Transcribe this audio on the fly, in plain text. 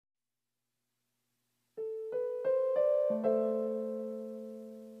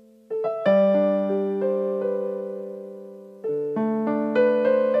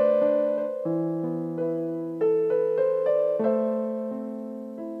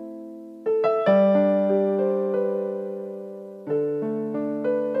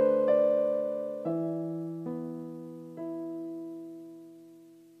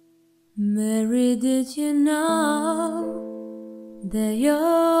Mary, did you know that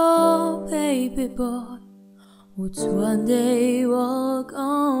your baby boy would one day walk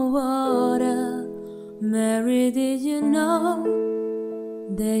on water? Mary, did you know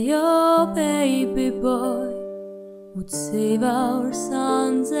that your baby boy would save our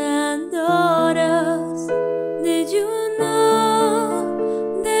sons and daughters? Did you know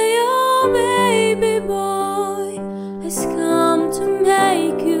that your baby boy has come to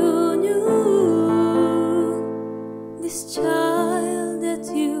make you new? This child that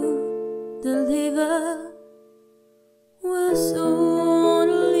you deliver will soon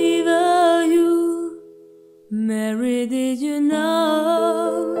deliver you. Mary, did you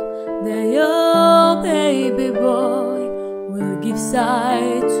know that your baby boy will give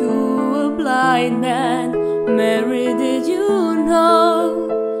sight to a blind man? Mary, did you know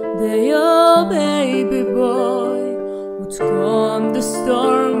that your baby boy would calm the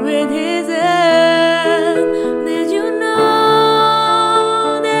storm with his hand? Did you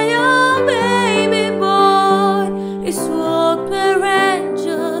know that your baby boy is what where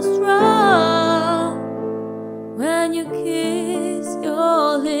angels run? When you kiss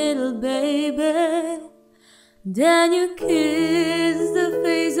your little baby, then you kiss the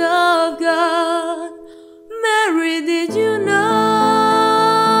face of God. Mary, did you know?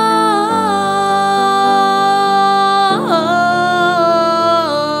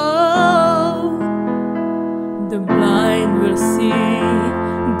 The blind will see,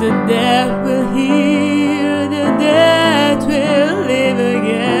 the deaf will hear, the dead will live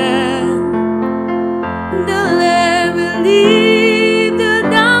again. The lame will leave, the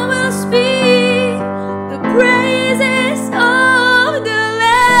dumb will speak, the praises of the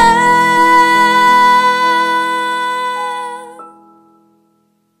Lamb.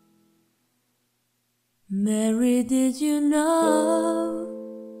 Mary, did you know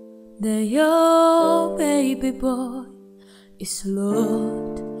that your baby boy is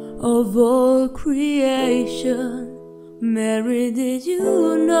Lord of all creation? Mary, did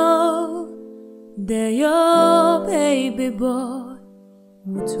you know that your baby boy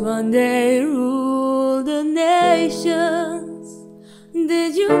would one day rule the nations?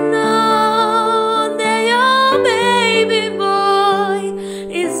 Did you know that your baby boy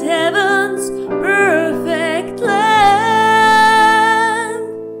is heaven's perfect lamb?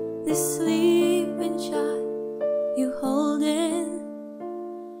 This sleeping child you hold in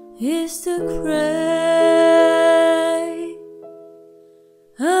is the Christ.